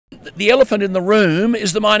the elephant in the room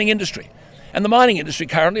is the mining industry. And the mining industry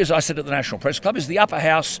currently, as I said at the National Press Club, is the upper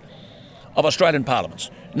house of Australian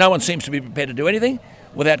parliaments. No one seems to be prepared to do anything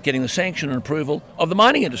without getting the sanction and approval of the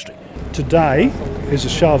mining industry. Today is a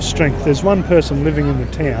show of strength. There's one person living in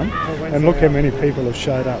the town, and look how many people have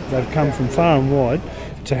showed up. They've come from far and wide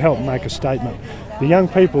to help make a statement. The young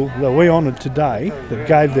people that we honoured today that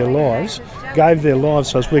gave their lives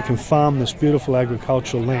so as we can farm this beautiful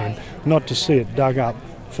agricultural land, not to see it dug up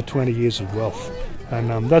for 20 years of wealth.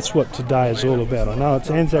 And that's what today is all about. I know it's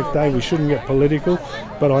Anzac Day, we shouldn't get political,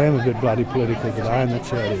 but I am a bit bloody political today, and that's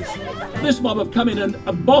how it is. This mob have come in and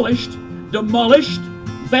abolished, demolished,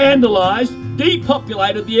 vandalised,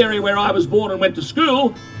 depopulated the area where I was born and went to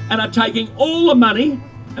school, and are taking all the money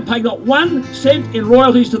and paying not 1 cent in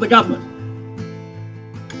royalties to the government.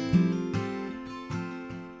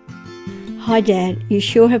 Hi Dad, you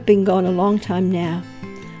sure have been gone a long time now.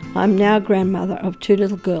 I'm now grandmother of 2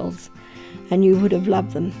 little girls, and you would have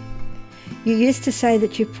loved them. You used to say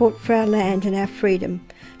that you fought for our land and our freedom,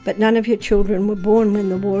 but none of your children were born when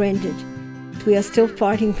the war ended. We are still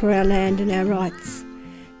fighting for our land and our rights.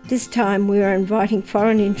 This time we are inviting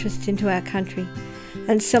foreign interests into our country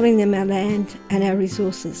and selling them our land and our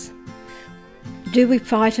resources. Do we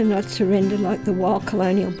fight and not surrender like the wild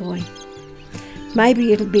colonial boy?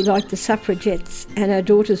 Maybe it'll be like the suffragettes, and our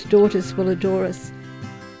daughters' daughters will adore us.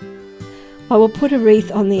 I will put a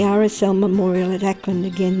wreath on the RSL Memorial at Acland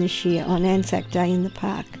again this year on Anzac Day in the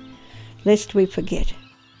park, lest we forget.